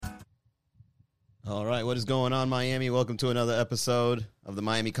All right, what is going on, Miami? Welcome to another episode of the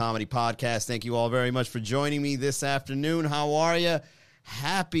Miami Comedy Podcast. Thank you all very much for joining me this afternoon. How are you?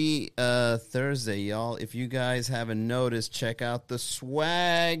 Happy Thursday, y'all. If you guys haven't noticed, check out the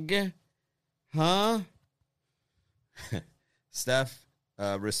swag. Huh? Steph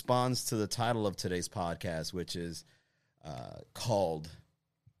responds to the title of today's podcast, which is called,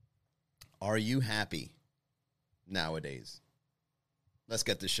 Are You Happy Nowadays? Let's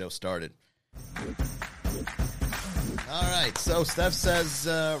get this show started. All right, so Steph says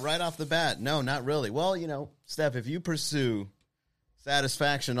right off the bat, no, not really. Well, you know, Steph, if you pursue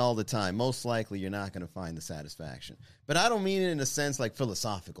satisfaction all the time, most likely you're not going to find the satisfaction. But I don't mean it in a sense like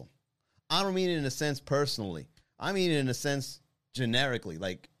philosophical. I don't mean it in a sense personally. I mean it in a sense generically,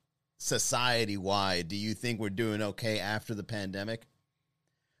 like society-wide. Do you think we're doing okay after the pandemic?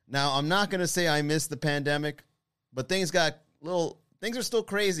 Now, I'm not going to say I missed the pandemic, but things are still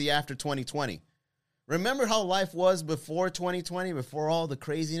crazy after 2020. Remember how life was before 2020, before all the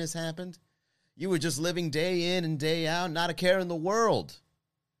craziness happened? You were just living day in and day out, not a care in the world.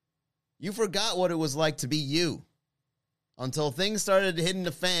 You forgot what it was like to be you until things started hitting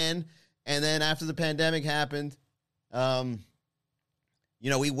the fan. And then after the pandemic happened,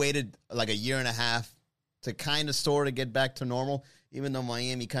 we waited like a year and a half to kind of sort of get back to normal, even though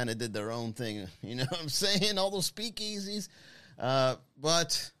Miami kind of did their own thing. You know what I'm saying? All those speakeasies.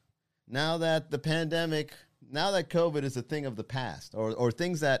 But now that the pandemic, now that COVID is a thing of the past,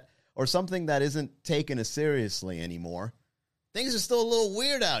 or something that isn't taken as seriously anymore, things are still a little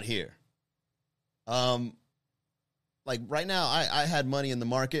weird out here. Like right now, I had money in the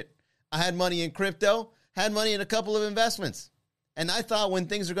market. I had money in crypto, had money in a couple of investments. And I thought when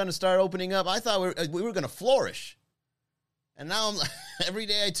things are going to start opening up, I thought we were going to flourish. And now every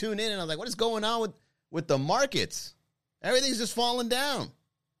day I tune in and I'm like, what is going on with the markets? Everything's just falling down.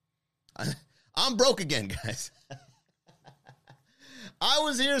 I'm broke again, guys. I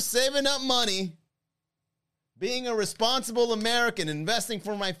was here saving up money, being a responsible American, investing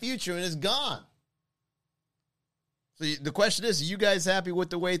for my future, and it's gone. So the question is, are you guys happy with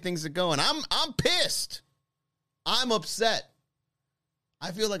the way things are going? I'm pissed. I'm upset.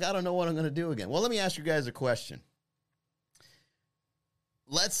 I feel like I don't know what I'm going to do again. Well, let me ask you guys a question.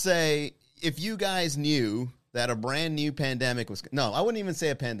 Let's say if you guys knew that a brand new pandemic was... No, I wouldn't even say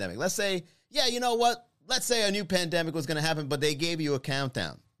a pandemic. Let's say, yeah, you know what? Let's say a new pandemic was going to happen, but they gave you a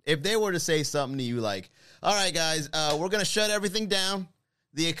countdown. If they were to say something to you like, all right, guys, we're going to shut everything down.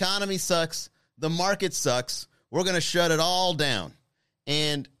 The economy sucks. The market sucks. We're going to shut it all down.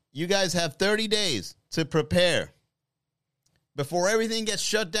 And you guys have 30 days to prepare before everything gets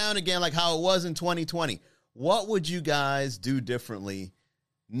shut down again like how it was in 2020. What would you guys do differently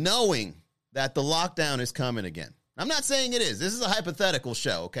knowing that the lockdown is coming again? I'm not saying it is. This is a hypothetical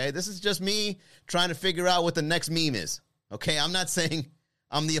show, okay? This is just me trying to figure out what the next meme is, okay? I'm not saying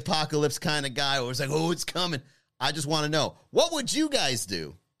I'm the apocalypse kind of guy where it's like, oh, it's coming. I just want to know, what would you guys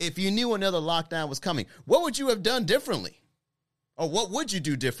do if you knew another lockdown was coming? What would you have done differently? Or what would you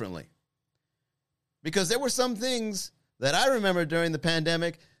do differently? Because there were some things that I remember during the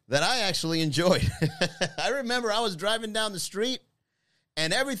pandemic that I actually enjoyed. I remember I was driving down the street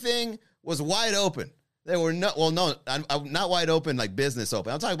and everything was wide open. They were not wide open like business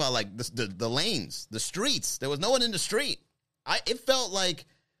open. I'm talking about like the lanes, the streets. There was no one in the street. It felt like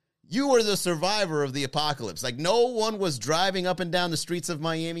you were the survivor of the apocalypse. Like no one was driving up and down the streets of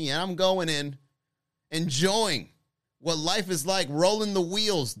Miami, and I'm going in, enjoying what life is like, rolling the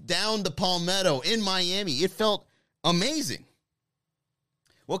wheels down the Palmetto in Miami. It felt amazing.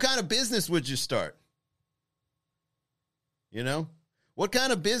 What kind of business would you start? You know? What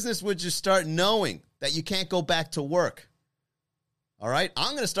kind of business would you start knowing that you can't go back to work? All right?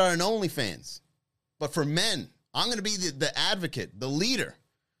 I'm going to start an OnlyFans. But for men, I'm going to be the advocate, the leader,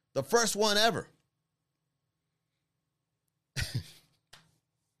 the first one ever.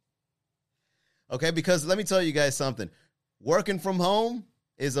 Okay? Because let me tell you guys something. Working from home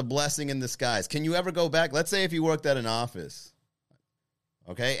is a blessing in disguise. Can you ever go back? Let's say if you worked at an office.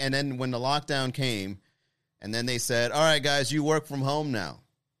 Okay? And then when the lockdown came, and then they said, all right, guys, you work from home now.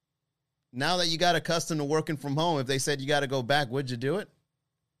 Now that you got accustomed to working from home, if they said you got to go back, would you do it?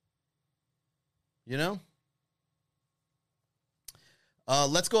 You know?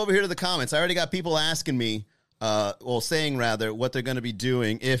 Let's go over here to the comments. I already got people asking me, saying rather, what they're going to be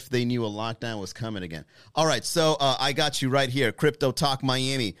doing if they knew a lockdown was coming again. All right, so I got you right here, Crypto Talk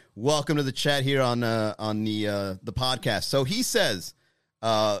Miami. Welcome to the chat here on the podcast. So he says...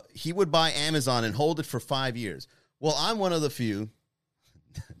 he would buy Amazon and hold it for 5 years. Well, I'm one of the few,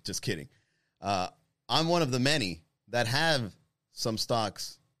 just kidding. I'm one of the many that have some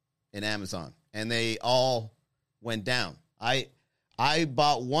stocks in Amazon. and they all went down. I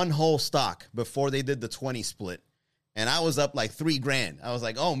bought one whole stock before they did the 20 split, and I was up like $3,000. I was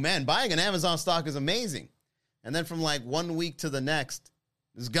like, oh man, buying an Amazon stock is amazing. And then from like 1 week to the next,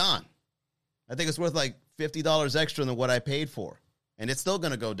 it's gone. I think it's worth like $50 extra than what I paid for, and it's still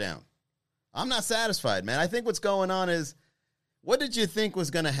going to go down. I'm not satisfied, man. I think what's going on is, what did you think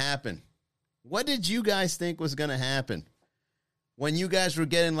was going to happen? What did you guys think was going to happen when you guys were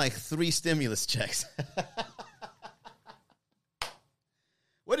getting like 3 stimulus checks?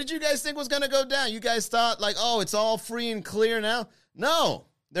 What did you guys think was going to go down? You guys thought like, oh, it's all free and clear now? No,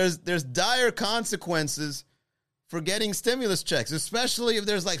 there's dire consequences for getting stimulus checks, especially if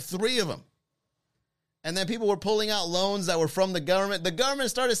there's like 3 of them. And then people were pulling out loans that were from the government. The government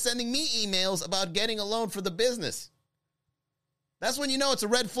started sending me emails about getting a loan for the business. That's when you know it's a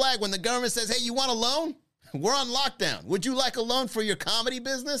red flag, when the government says, hey, you want a loan? We're on lockdown. Would you like a loan for your comedy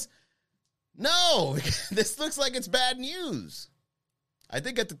business? No, this looks like it's bad news. I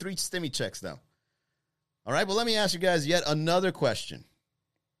did get the 3 stimmy checks, though. All right, well, let me ask you guys yet another question.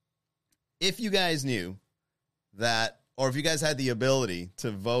 If you guys knew that, or if you guys had the ability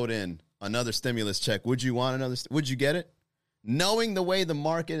to vote in another stimulus check, would you want another? Would you get it? Knowing the way the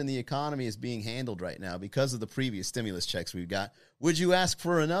market and the economy is being handled right now because of the previous stimulus checks we've got, would you ask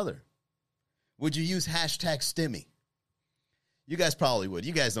for another? Would you use hashtag You guys probably would.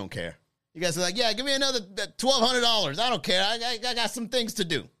 You guys don't care. You guys are like, yeah, give me another $1,200. I don't care. I got some things to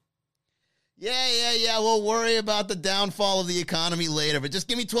do. Yeah. We'll worry about the downfall of the economy later, but just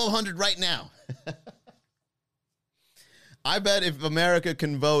give me $1,200 right now. I bet if America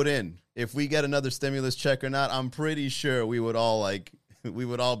can vote in, if we get another stimulus check or not, I'm pretty sure we would all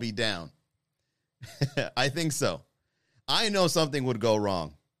be down. I think so. I know something would go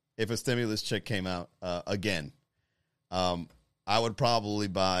wrong if a stimulus check came out again. I would probably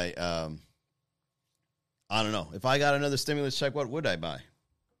buy, I don't know. If I got another stimulus check, what would I buy?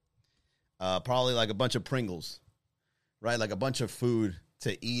 Probably like a bunch of Pringles, right? Like a bunch of food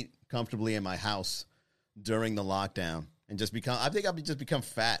to eat comfortably in my house during the lockdown and I think I'll just become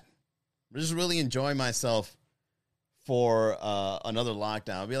fat. I'm just really enjoying myself for another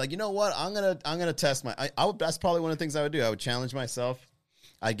lockdown. I'll be like, you know what? I'm gonna test that's probably one of the things I would do. I would challenge myself.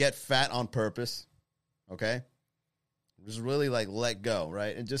 I get fat on purpose. Okay. Just really like let go,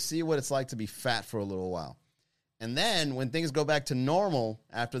 right? And just see what it's like to be fat for a little while. And then when things go back to normal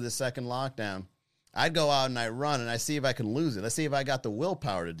after the second lockdown, I'd go out and I run and I see if I can lose it. Let's see if I got the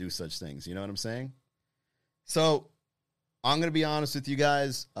willpower to do such things. You know what I'm saying? So I'm going to be honest with you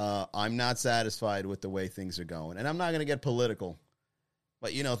guys. I'm not satisfied with the way things are going. And I'm not going to get political.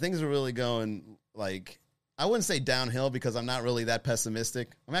 But, you know, things are really going like, I wouldn't say downhill because I'm not really that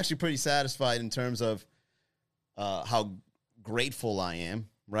pessimistic. I'm actually pretty satisfied in terms of how grateful I am,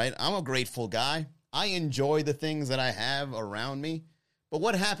 right? I'm a grateful guy. I enjoy the things that I have around me. But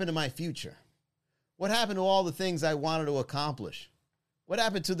what happened to my future? What happened to all the things I wanted to accomplish? What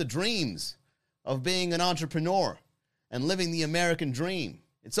happened to the dreams of being an entrepreneur and living the American dream?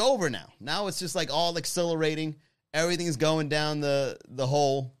 It's over now. Now it's just like all accelerating. Everything's going down the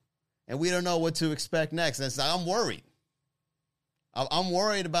hole, and we don't know what to expect next. And it's like, I'm worried. I'm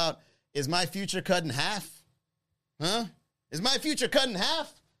worried about, is my future cut in half? Huh? Is my future cut in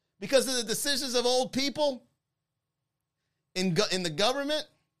half because of the decisions of old people in the government?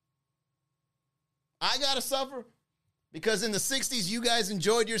 I got to suffer because in the 60s, you guys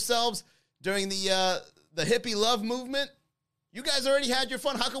enjoyed yourselves during the hippie love movement. You guys already had your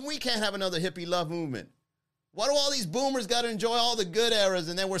fun. How come we can't have another hippie love movement? Why do all these boomers got to enjoy all the good eras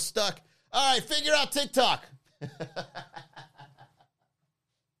and then we're stuck? All right, figure out TikTok.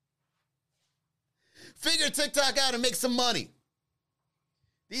 Figure TikTok out and make some money.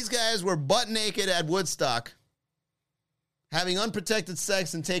 These guys were butt naked at Woodstock, having unprotected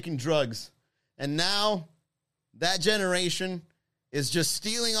sex and taking drugs. And now that generation is just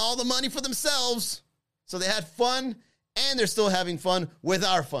stealing all the money for themselves. So they had fun and they're still having fun with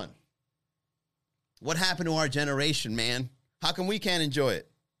our fun. What happened to our generation, man? How come we can't enjoy it?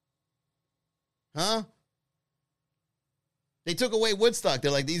 Huh? They took away Woodstock.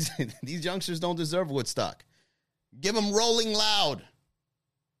 They're like, these youngsters don't deserve Woodstock. Give them Rolling Loud.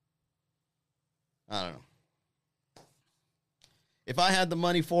 I don't know. If I had the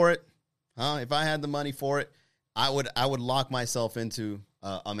money for it, if I had the money for it, I would lock myself into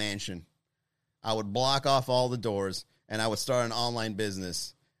a mansion. I would block off all the doors, and I would start an online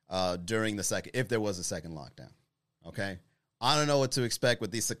business during if there was a second lockdown. Okay? I don't know what to expect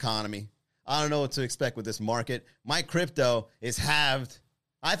with this economy. I don't know what to expect with this market. My crypto is halved.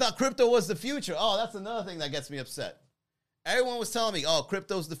 I thought crypto was the future. Oh, that's another thing that gets me upset. Everyone was telling me, oh,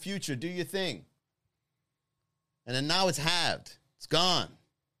 crypto's the future. Do your thing. And then now it's halved. It's gone.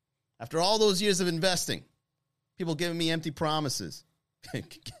 After all those years of investing, people giving me empty promises.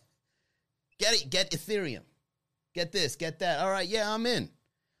 Get Ethereum. Get this, get that. All right, yeah, I'm in.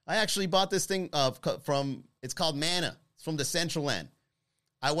 I actually bought this thing from, it's called Mana. It's from Decentraland.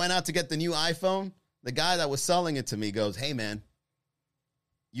 I went out to get the new iPhone. The guy that was selling it to me goes, hey, man,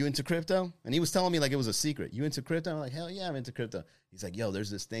 you into crypto? And he was telling me like it was a secret. You into crypto? I'm like, hell yeah, I'm into crypto. He's like, yo,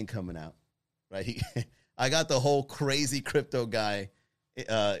 there's this thing coming out, right? I got the whole crazy crypto guy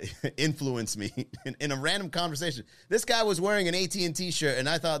influence me in a random conversation. This guy was wearing an AT&T shirt, and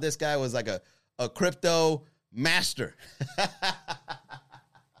I thought this guy was like a crypto master.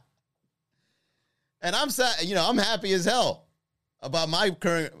 And I'm happy as hell about my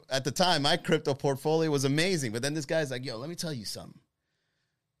current, at the time, my crypto portfolio was amazing. But then this guy's like, yo, let me tell you something.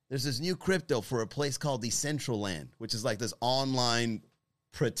 There's this new crypto for a place called Decentraland, which is like this online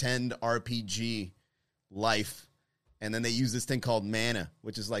pretend RPG life. And then they use this thing called Mana,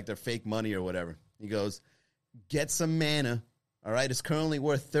 which is like their fake money or whatever. He goes, get some Mana. All right. It's currently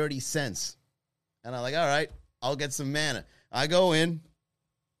worth 30 cents. And I'm like, all right, I'll get some Mana. I go in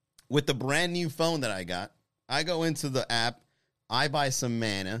with the brand new phone that I got. I go into the app. I buy some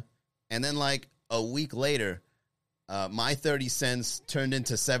Mana. And then like a week later, my 30 cents turned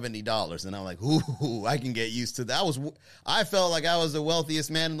into $70. And I'm like, ooh, I can get used to that. I felt like I was the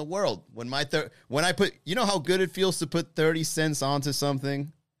wealthiest man in the world. When I put, you know how good it feels to put 30 cents onto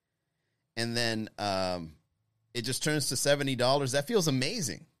something? And then it just turns to $70. That feels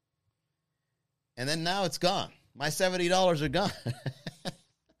amazing. And then now it's gone. My $70 are gone.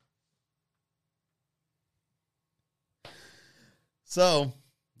 So,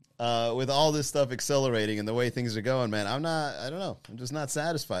 with all this stuff accelerating and the way things are going, man, I don't know. I'm just not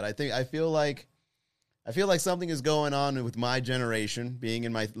satisfied. I feel like something is going on with my generation, being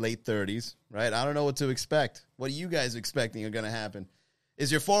in my late 30s, right? I don't know what to expect. What are you guys expecting are going to happen?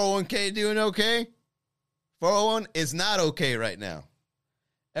 Is your 401k doing okay? 401 is not okay right now.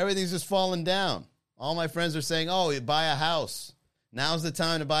 Everything's just falling down. All my friends are saying, oh, you buy a house. Now's the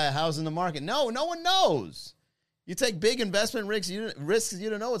time to buy a house in the market. No one knows. You take big investment risks, you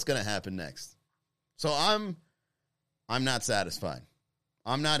don't know what's going to happen next. So I'm not satisfied.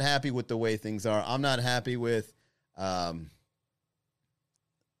 I'm not happy with the way things are. I'm not happy with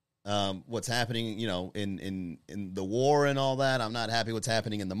what's happening, in the war and all that. I'm not happy what's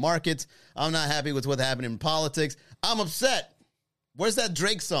happening in the markets. I'm not happy with what's happening in politics. I'm upset. Where's that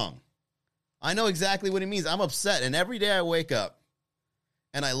Drake song? I know exactly what it means. I'm upset. And every day I wake up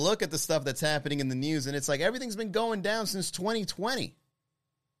and I look at the stuff that's happening in the news, and it's like everything's been going down since 2020.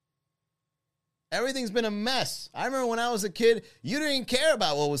 Everything's been a mess. I remember when I was a kid, you didn't care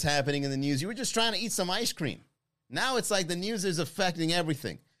about what was happening in the news. You were just trying to eat some ice cream. Now it's like the news is affecting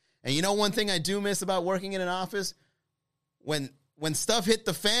everything. And you know one thing I do miss about working in an office? When stuff hit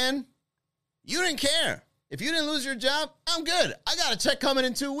the fan, you didn't care. If you didn't lose your job, I'm good. I got a check coming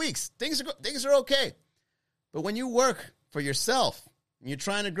in 2 weeks. Things are okay. But when you work for yourself, and you're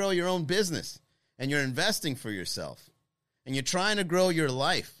trying to grow your own business, and you're investing for yourself, and you're trying to grow your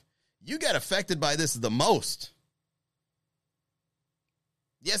life, you get affected by this the most.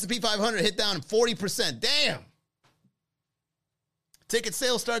 The S&P 500 hit down 40%. Damn. Ticket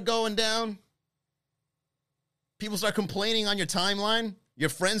sales start going down. People start complaining on your timeline. Your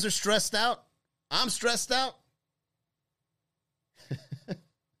friends are stressed out. I'm stressed out.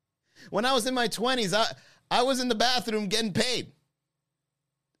 When I was in my 20s, I was in the bathroom getting paid.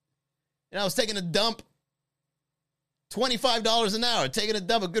 And I was taking a dump, $25 an hour, taking a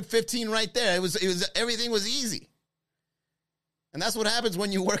dump, a good 15 right there. It was everything was easy. And that's what happens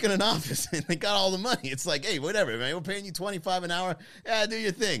when you work in an office and they got all the money. It's like, hey, whatever, man, we're paying you $25 an hour. Yeah, do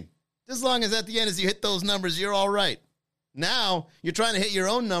your thing. Just as long as at the end, as you hit those numbers, you're all right. Now you're trying to hit your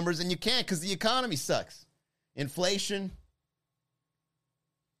own numbers and you can't because the economy sucks. Inflation.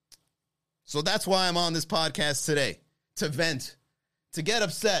 So that's why I'm on this podcast today, to vent, to get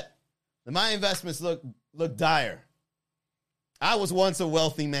upset. My investments look dire. I was once a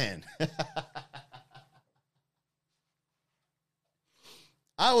wealthy man.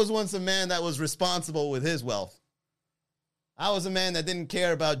 I was once a man that was responsible with his wealth. I was a man that didn't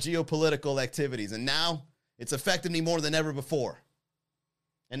care about geopolitical activities, and now it's affected me more than ever before.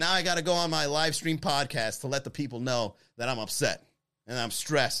 And now I got to go on my live stream podcast to let the people know that I'm upset and I'm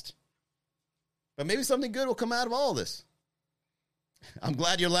stressed. But maybe something good will come out of all this. I'm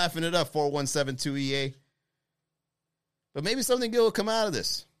glad you're laughing it up, 4172EA. But maybe something good will come out of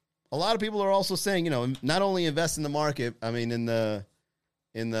this. A lot of people are also saying, not only invest in the market, in the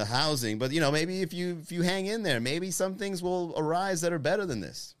in the housing. But, maybe if you hang in there, maybe some things will arise that are better than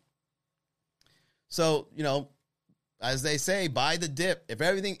this. So, as they say, buy the dip.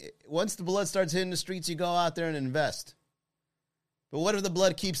 Once the blood starts hitting the streets, you go out there and invest. But what if the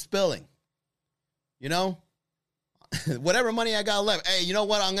blood keeps spilling? Whatever money I got left, hey, you know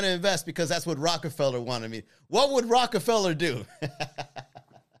what? I'm going to invest because that's what Rockefeller wanted me. What would Rockefeller do?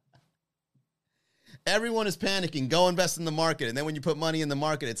 Everyone is panicking. Go invest in the market. And then when you put money in the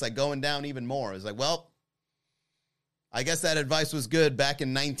market, it's like going down even more. It's like, well, I guess that advice was good back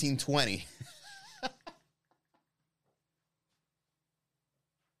in 1920.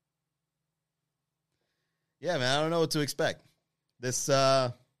 Yeah, man, I don't know what to expect. This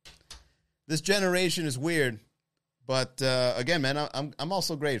generation is weird. But again, man, I'm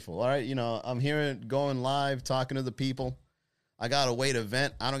also grateful. All right, I'm here going live, talking to the people. I got a way to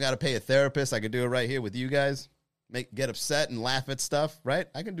vent. I don't got to pay a therapist. I can do it right here with you guys. Get upset and laugh at stuff, right?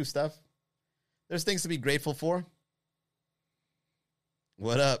 I can do stuff. There's things to be grateful for.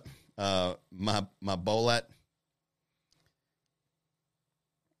 What up, my Bolat?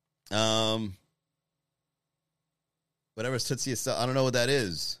 Whatever Tootsie is, I don't know what that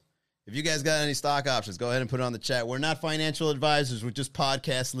is. If you guys got any stock options, go ahead and put it on the chat. We're not financial advisors. We're just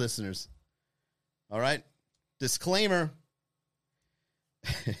podcast listeners. All right? Disclaimer.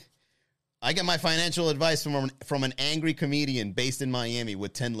 I get my financial advice from an angry comedian based in Miami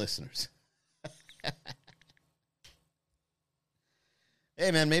with 10 listeners. Hey,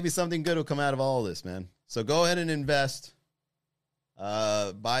 man, maybe something good will come out of all of this, man. So go ahead and invest.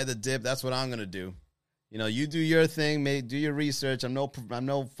 Buy the dip. That's what I'm going to do. You do your thing, do your research. I'm no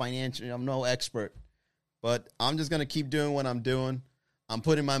financial, I'm no expert, but I'm just going to keep doing what I'm doing. I'm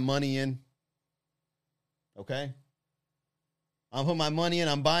putting my money in. Okay? I'm putting my money in.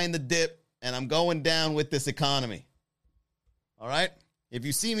 I'm buying the dip, and I'm going down with this economy. All right? If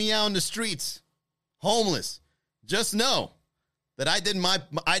you see me out in the streets, homeless, just know that I did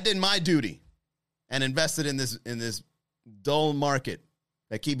my duty and invested in this dull market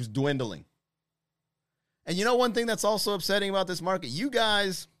that keeps dwindling. And one thing that's also upsetting about this market, you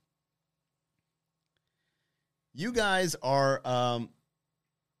guys are, I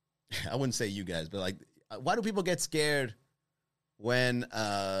wouldn't say you guys, but why do people get scared when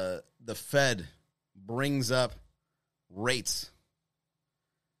the Fed brings up rates?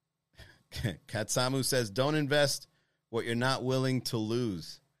 Katsamu says, don't invest what you're not willing to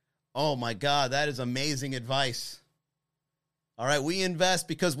lose. Oh my God, that is amazing advice. All right, we invest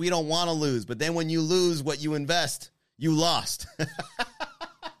because we don't want to lose. But then when you lose what you invest, you lost.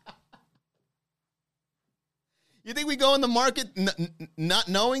 You think we go in the market not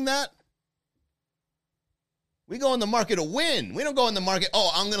knowing that? We go in the market to win. We don't go in the market,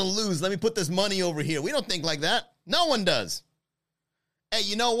 I'm going to lose. Let me put this money over here. We don't think like that. No one does. Hey,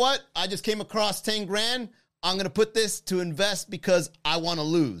 you know what? I just came across 10 grand. I'm going to put this to invest because I want to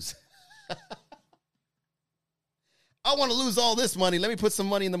lose. I want to lose all this money. Let me put some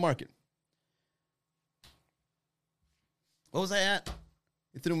money in the market. What was I at?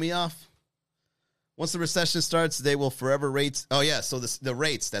 You threw me off. Once the recession starts, they will forever rates. Oh, yeah, so the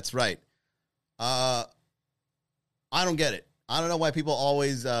rates, that's right. I don't get it. I don't know why people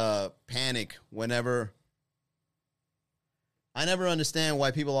always panic whenever. I never understand why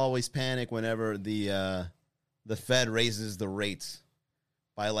people always panic whenever the Fed raises the rates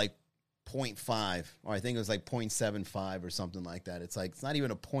by 0.5, or I think it was 0.75 or something like that. It's not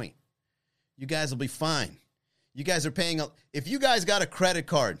even a point. You guys will be fine. You guys are paying, if you guys got a credit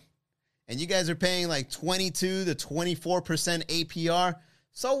card and you guys are paying 22 to 24% APR,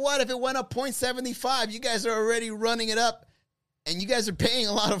 so what if it went up 0.75? You guys are already running it up and you guys are paying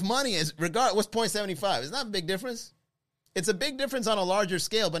a lot of money. What's 0.75? It's not a big difference. It's a big difference on a larger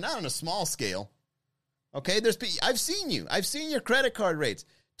scale, but not on a small scale. Okay, I've seen you. I've seen your credit card rates.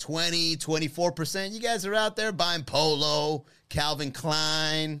 20, 24%. You guys are out there buying Polo, Calvin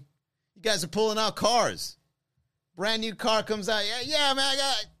Klein. You guys are pulling out cars. Brand new car comes out. Yeah, man, I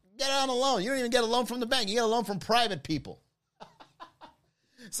got get it on a loan. You don't even get a loan from the bank. You get a loan from private people.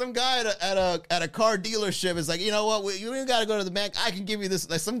 Some guy at a car dealership is like, you know what? You ain't got to go to the bank. I can give you this.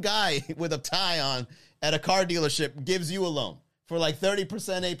 Some guy with a tie on at a car dealership gives you a loan for 30%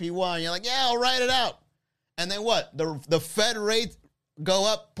 APY. And you're like, yeah, I'll write it out. And then what? The Fed rate go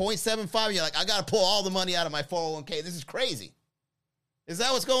up 0.75. You're like, I got to pull all the money out of my 401k. This is crazy. Is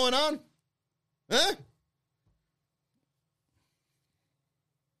that what's going on? Huh?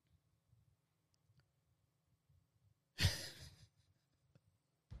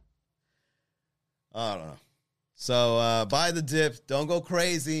 I don't know. So buy the dip. Don't go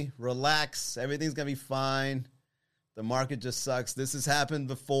crazy. Relax. Everything's going to be fine. The market just sucks. This has happened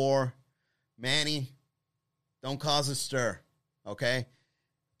before. Manny, don't cause a stir, okay?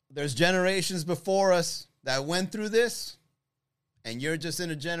 There's generations before us that went through this, and you're just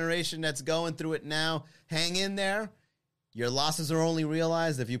in a generation that's going through it now. Hang in there. Your losses are only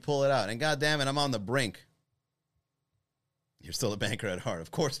realized if you pull it out. And God damn it, I'm on the brink. You're still a banker at heart.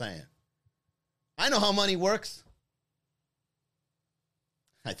 Of course I am. I know how money works.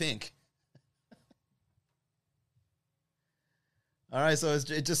 I think. All right, so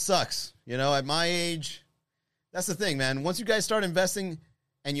it just sucks. You know, at my age, that's the thing, man. Once you guys start investing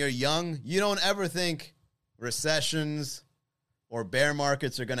and you're young, you don't ever think recessions or bear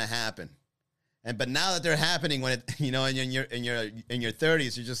markets are going to happen. But now that they're happening, when it, you know, in your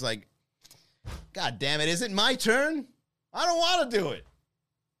 30s, you're just like, God damn it, is it my turn? I don't want to do it.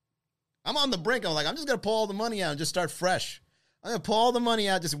 I'm on the brink. I'm like, I'm just going to pull all the money out and just start fresh. I'm going to pull all the money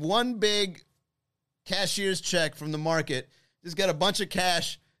out, just one big cashier's check from the market, just get a bunch of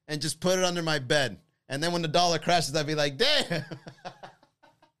cash and just put it under my bed. And then when the dollar crashes, I'd be like, damn.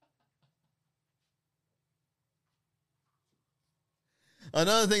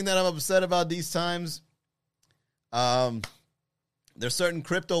 Another thing that I'm upset about these times, there's certain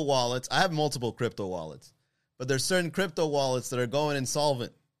crypto wallets. I have multiple crypto wallets, but there's certain crypto wallets that are going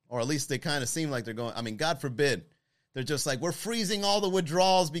insolvent, or at least they kind of seem like they're going. I mean, God forbid. They're just like, we're freezing all the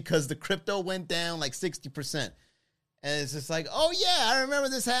withdrawals because the crypto went down like 60%. And it's just like, oh, yeah, I remember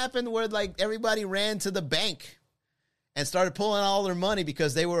this happened where like everybody ran to the bank and started pulling all their money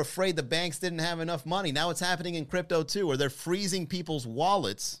because they were afraid the banks didn't have enough money. Now it's happening in crypto too, where they're freezing people's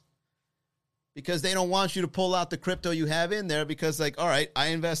wallets because they don't want you to pull out the crypto you have in there because like, all right, I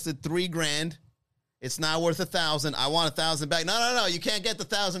invested $3,000. It's now worth 1,000. I want 1,000 back. No. You can't get the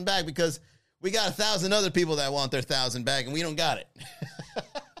 1,000 back because we got 1,000 other people that want their 1,000 back and we don't got it.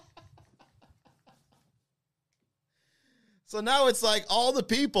 So now it's like all the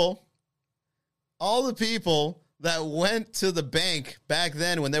people that went to the bank back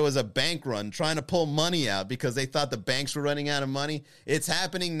then when there was a bank run trying to pull money out because they thought the banks were running out of money. It's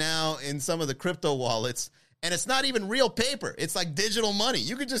happening now in some of the crypto wallets, and it's not even real paper. It's like digital money.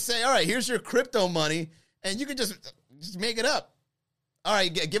 You could just say, all right, here's your crypto money, and you could just make it up. All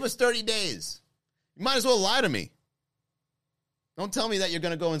right, give us 30 days. You might as well lie to me. Don't tell me that you're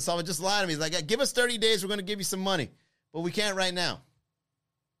going to go insolvent. Just lie to me. It's like, give us 30 days. We're going to give you some money. But we can't right now.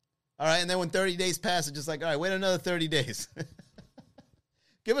 All right, and then when 30 days pass, it's just like, all right, wait another 30 days.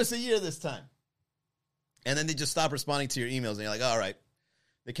 Give us a year this time. And then they just stop responding to your emails, and you're like, all right,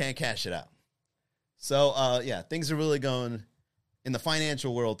 they can't cash it out. So, yeah, things are really going, in the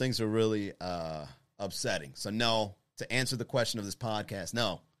financial world, things are really upsetting. So, no, to answer the question of this podcast,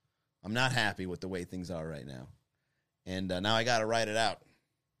 no, I'm not happy with the way things are right now. And now I got to write it out.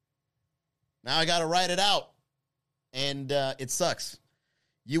 And it sucks.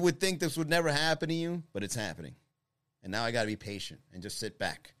 You would think this would never happen to you, but it's happening. And now I got to be patient and just sit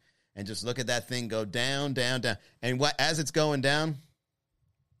back and just look at that thing go down, down, down. And as it's going down,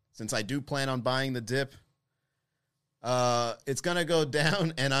 since I do plan on buying the dip, it's going to go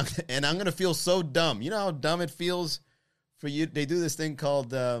down, and I'm going to feel so dumb. You know how dumb it feels for you? They do this thing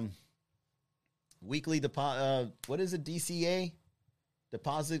called weekly deposit. What is it? DCA?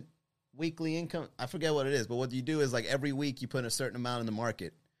 Deposit weekly income. I forget what it is, but what you do is like every week you put a certain amount in the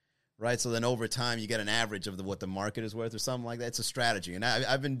market, right? So then over time you get an average of what the market is worth or something like that. It's a strategy, and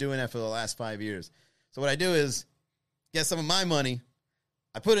I've been doing that for the last 5 years. So what I do is get some of my money,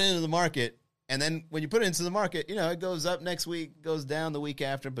 I put it into the market, and then when you put it into the market, you know, it goes up next week, goes down the week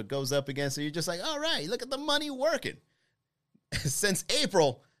after, but goes up again. So you're just like, all right, look at the money working. Since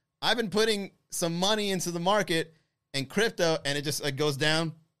April, I've been putting some money into the market and crypto, and it just goes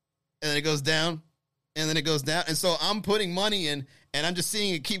down, and then it goes down, and then it goes down. And so I'm putting money in, and I'm just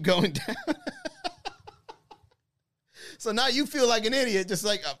seeing it keep going down. So now you feel like an idiot, just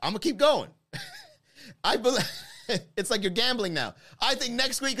like, I'm going to keep going. I believe it's like you're gambling now. I think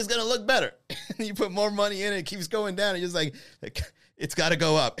next week is going to look better. You put more money in, it keeps going down. And you're just like it's got to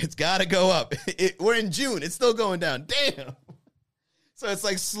go up. It's got to go up. We're in June. It's still going down. Damn. So it's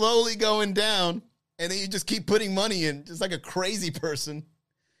like slowly going down, and then you just keep putting money in, just like a crazy person.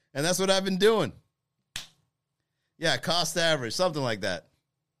 And that's what I've been doing. Yeah, cost average, something like that.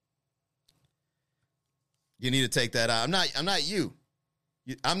 You need to take that out. I'm not you.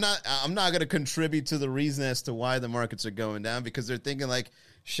 I'm not going to contribute to the reason as to why the markets are going down, because they're thinking like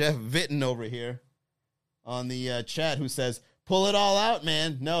Chef Vitten over here on the chat who says, pull it all out,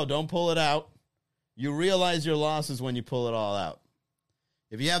 man. No, don't pull it out. You realize your losses when you pull it all out.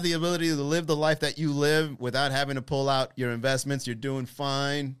 If you have the ability to live the life that you live without having to pull out your investments, you're doing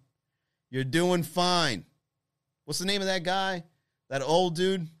fine. You're doing fine. What's the name of that guy? That old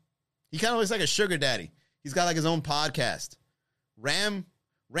dude? He kind of looks like a sugar daddy. He's got like his own podcast.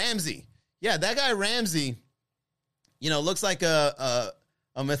 Ramsey. Yeah, that guy Ramsey, looks like a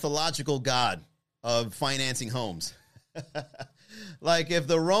mythological god of financing homes. Like if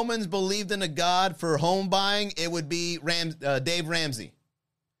the Romans believed in a god for home buying, it would be Dave Ramsey.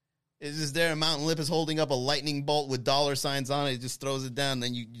 It's just there. Mount Olympus holding up a lightning bolt with dollar signs on it. He just throws it down.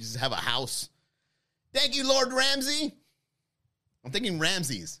 Then you just have a house. Thank you, Lord Ramsey. I'm thinking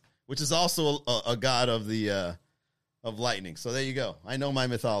Ramses, which is also a god of the of lightning. So there you go. I know my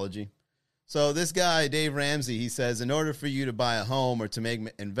mythology. So this guy, Dave Ramsey, he says, in order for you to buy a home or to make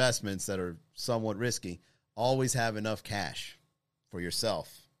investments that are somewhat risky, always have enough cash for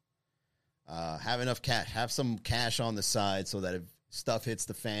yourself. Have enough cash. Have some cash on the side so that if stuff hits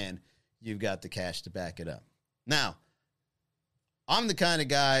the fan, you've got the cash to back it up. Now, I'm the kind of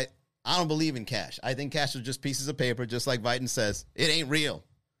guy, I don't believe in cash. I think cash is just pieces of paper, just like Biden says. It ain't real.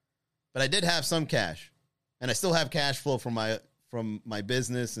 But I did have some cash, and I still have cash flow from my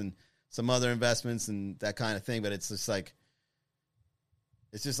business and some other investments and that kind of thing. But it's just like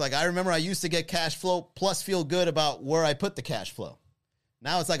I remember I used to get cash flow plus feel good about where I put the cash flow.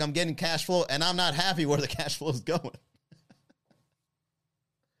 Now it's like I'm getting cash flow and I'm not happy where the cash flow is going.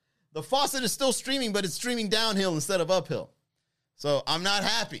 The faucet is still streaming, but it's streaming downhill instead of uphill. So I'm not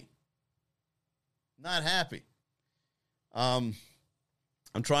happy. Not happy. I'm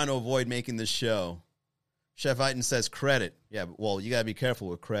trying to avoid making this show. Chef Iton says credit. Yeah, well, you got to be careful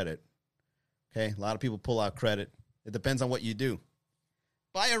with credit. Okay, a lot of people pull out credit. It depends on what you do.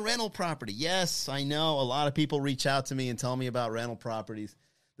 Buy a rental property. Yes, I know. A lot of people reach out to me and tell me about rental properties.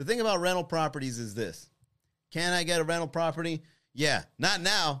 The thing about rental properties is this. Can I get a rental property? Yeah, not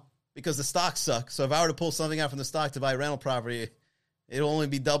now because the stocks suck. So if I were to pull something out from the stock to buy a rental property, it'll only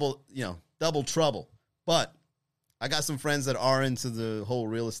be double trouble. But I got some friends that are into the whole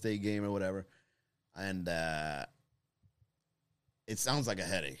real estate game or whatever. And it sounds like a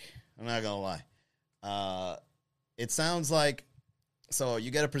headache. I'm not going to lie. It sounds like, so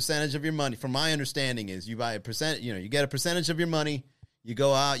you get a percentage of your money. From my understanding is you buy a percent, you get a percentage of your money. You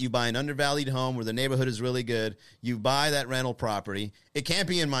go out, you buy an undervalued home where the neighborhood is really good. You buy that rental property. It can't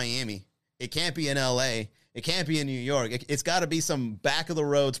be in Miami. It can't be in LA. It can't be in New York. It's got to be some back of the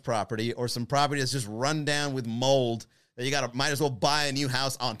roads property or some property that's just run down with mold that you might as well buy a new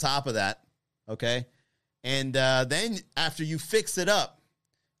house on top of that. Okay. And then after you fix it up,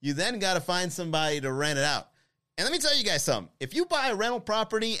 you then got to find somebody to rent it out. And let me tell you guys something. If you buy a rental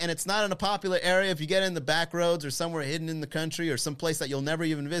property and it's not in a popular area, if you get in the back roads or somewhere hidden in the country or someplace that you'll never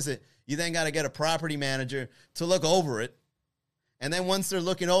even visit, you then got to get a property manager to look over it. And then once they're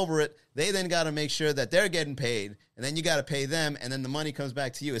looking over it, they then got to make sure that they're getting paid. And then you got to pay them. And then the money comes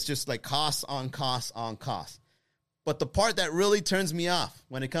back to you. It's just like costs on costs on costs. But the part that really turns me off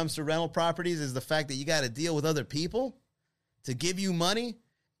when it comes to rental properties is the fact that you got to deal with other people to give you money.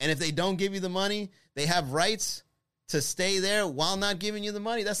 And if they don't give you the money, they have rights to stay there while not giving you the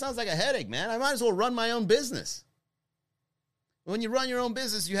money. That sounds like a headache, man. I might as well run my own business. When you run your own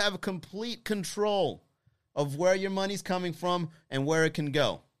business, you have a complete control of where your money's coming from and where it can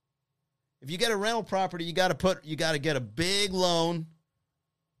go. If you get a rental property, you got to get a big loan,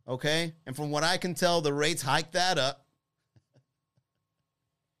 okay? And from what I can tell, the rates hike that up.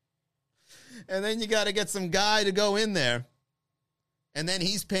 And then you got to get some guy to go in there, and then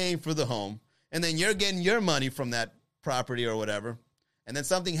he's paying for the home, and then you're getting your money from that property or whatever. And then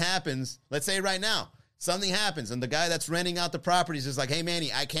something happens. Let's say right now, something happens, and the guy that's renting out the property is just like, hey,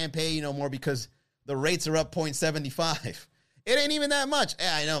 Manny, I can't pay you no more because the rates are up 0.75. It ain't even that much.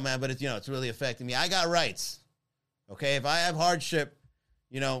 Yeah, I know, man, but it's really affecting me. I got rights. Okay, if I have hardship,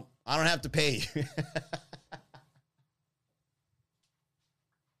 I don't have to pay you.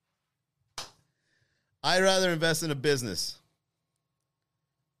 I'd rather invest in a business.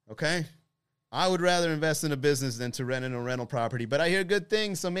 Okay? I would rather invest in a business than to rent in a rental property. But I hear good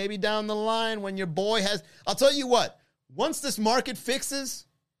things, so maybe down the line when your boy has... I'll tell you what. Once this market fixes,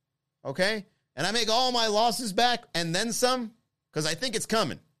 okay, and I make all my losses back and then some, because I think it's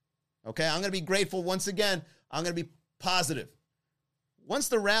coming, okay? I'm going to be grateful once again. I'm going to be positive. Once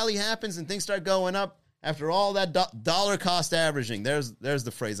the rally happens and things start going up, after all that dollar cost averaging, there's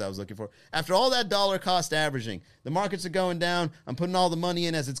the phrase I was looking for. After all that dollar cost averaging, the markets are going down. I'm putting all the money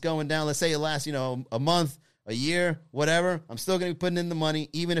in as it's going down. Let's say it lasts, a month, a year, whatever. I'm still going to be putting in the money,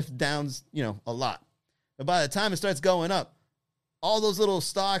 even if it downs, a lot. But by the time it starts going up, all those little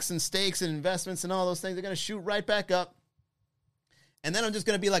stocks and stakes and investments and all those things are going to shoot right back up. And then I'm just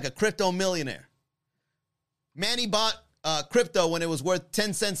going to be like a crypto millionaire. Manny bought crypto when it was worth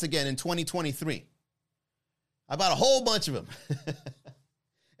 10 cents again in 2023. I bought a whole bunch of them.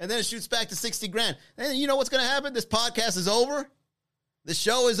 And then it shoots back to 60 grand. And you know what's going to happen? This podcast is over. This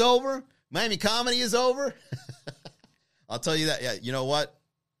show is over. Miami Comedy is over. I'll tell you that. Yeah, you know what?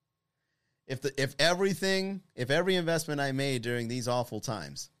 If every investment I made during these awful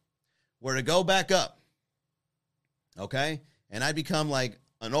times were to go back up, okay, and I become like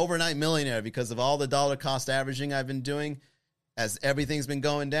an overnight millionaire because of all the dollar cost averaging I've been doing as everything's been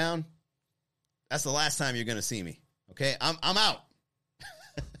going down, that's the last time you're going to see me, okay? I'm out.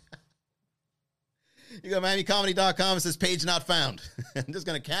 You go to MiamiComedy.com, it says page not found. I'm just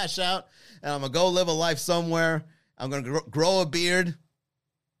going to cash out, and I'm going to go live a life somewhere. I'm going to grow a beard.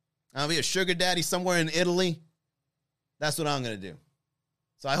 I'll be a sugar daddy somewhere in Italy. That's what I'm going to do.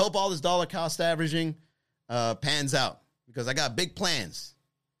 So I hope all this dollar cost averaging pans out because I got big plans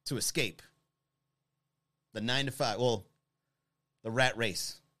to escape the 9 to 5. Well, the rat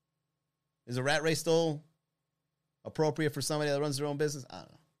race. Is a rat race still appropriate for somebody that runs their own business? I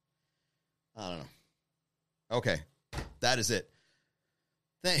don't know. Okay, that is it.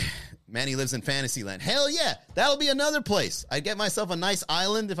 Manny lives in Fantasyland. Hell yeah, that'll be another place. I'd get myself a nice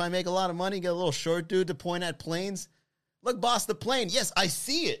island if I make a lot of money, get a little short dude to point at planes. Look, boss, the plane. Yes, I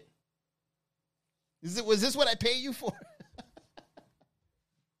see it. Was this what I pay you for?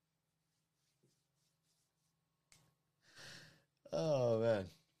 Oh, man.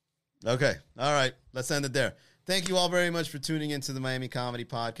 Okay, all right, let's end it there. Thank you all very much for tuning into the Miami Comedy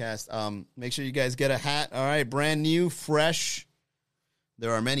Podcast. Make sure you guys get a hat, all right? Brand new, fresh.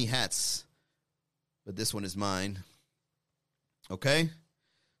 There are many hats, but this one is mine. Okay?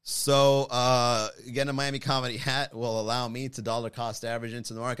 So, getting a Miami Comedy hat will allow me to dollar cost average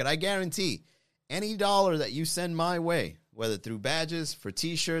into the market. I guarantee any dollar that you send my way, whether through badges, for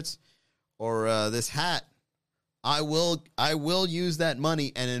T-shirts, or this hat, I will use that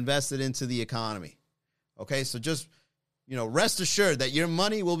money and invest it into the economy. Okay, so just, rest assured that your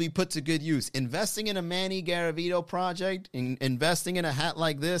money will be put to good use. Investing in a Manny Garavito project, investing in a hat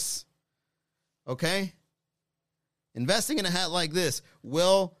like this, okay? Investing in a hat like this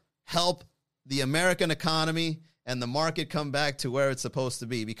will help the American economy and the market come back to where it's supposed to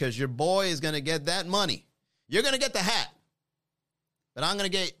be because your boy is going to get that money. You're going to get the hat. But I'm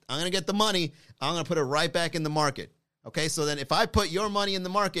going to get the money. I'm going to put it right back in the market. Okay? So then if I put your money in the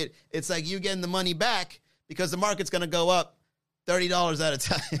market, it's like you getting the money back because the market's going to go up $30 at a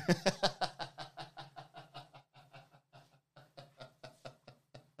time.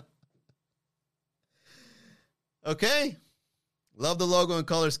 Okay? Love the logo and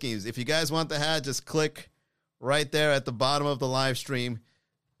color schemes. If you guys want the hat, just click right there at the bottom of the live stream.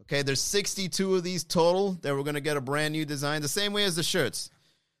 Okay, there's 62 of these total that we're going to get a brand new design, the same way as the shirts.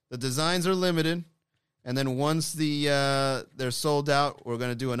 The designs are limited, and then once they're sold out, we're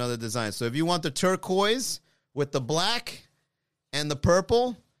going to do another design. So if you want the turquoise with the black and the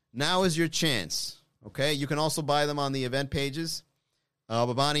purple, now is your chance. Okay, you can also buy them on the event pages.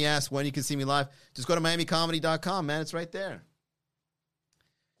 Babani asked when you can see me live. Just go to MiamiComedy.com, man. It's right there.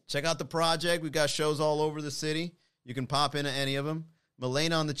 Check out the project. We've got shows all over the city. You can pop into any of them.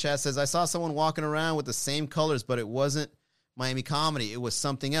 Milena on the chat says, I saw someone walking around with the same colors, but it wasn't Miami Comedy. It was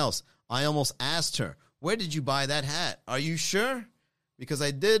something else. I almost asked her, where did you buy that hat? Are you sure? Because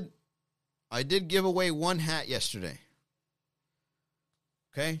I did give away one hat yesterday.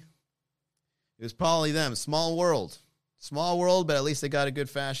 Okay? It was probably them. Small world. Small world, but at least they got a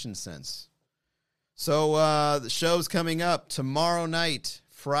good fashion sense. So the show's coming up tomorrow night,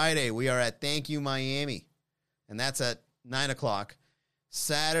 Friday. We are at Thank You Miami, and that's at 9 o'clock.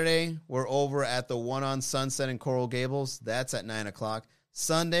 Saturday, we're over at the one on Sunset in Coral Gables. That's at 9 o'clock.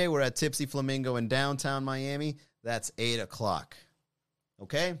 Sunday, we're at Tipsy Flamingo in downtown Miami. That's 8 o'clock.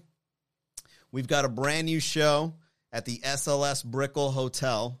 Okay? We've got a brand new show at the SLS Brickell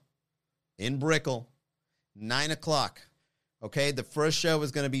Hotel in Brickell, 9 o'clock. Okay? The first show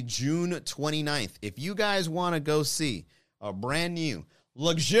is going to be June 29th. If you guys want to go see a brand new,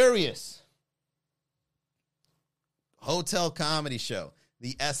 luxurious hotel comedy show,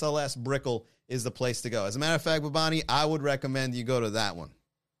 the SLS Brickell is the place to go. As a matter of fact, Babani, I would recommend you go to that one.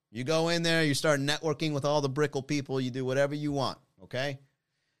 You go in there, you start networking with all the Brickell people, you do whatever you want, okay?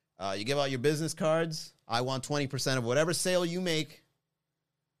 You give out your business cards. I want 20% of whatever sale you make.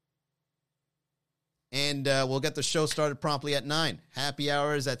 And we'll get the show started promptly at 9. Happy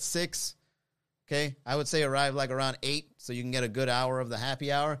hour is at 6. Okay? I would say arrive like around 8 so you can get a good hour of the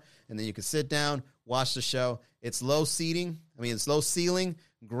happy hour. And then you can sit down, watch the show. It's low seating. It's low ceiling,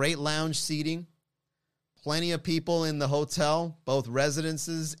 great lounge seating. Plenty of people in the hotel, both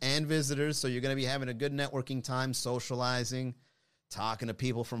residences and visitors. So you're going to be having a good networking time, socializing, talking to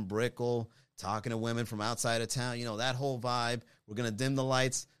people from Brickell, talking to women from outside of town, you know, that whole vibe. We're going to dim the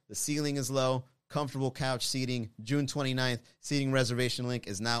lights. The ceiling is low. Comfortable couch seating. June 29th. Seating reservation link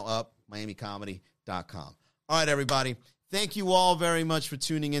is now up. MiamiComedy.com. All right, everybody. Thank you all very much for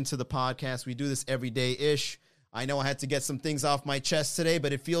tuning into the podcast. We do this every day-ish. I know I had to get some things off my chest today,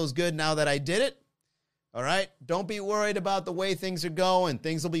 but it feels good now that I did it. All right? Don't be worried about the way things are going.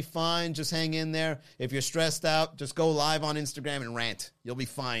 Things will be fine. Just hang in there. If you're stressed out, just go live on Instagram and rant. You'll be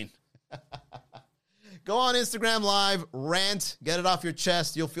fine. Go on Instagram Live, rant, get it off your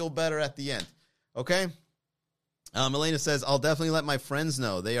chest. You'll feel better at the end. Okay? Elena says, I'll definitely let my friends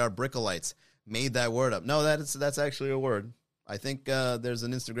know. They are Brickolites. Made that word up. No, that's actually a word. I think there's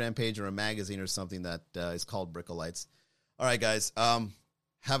an Instagram page or a magazine or something that is called Brickolites. All right, guys.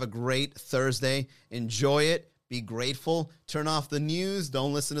 Have a great Thursday. Enjoy it. Be grateful. Turn off the news.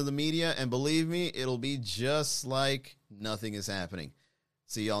 Don't listen to the media. And believe me, it'll be just like nothing is happening.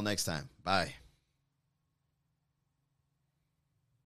 See y'all next time. Bye.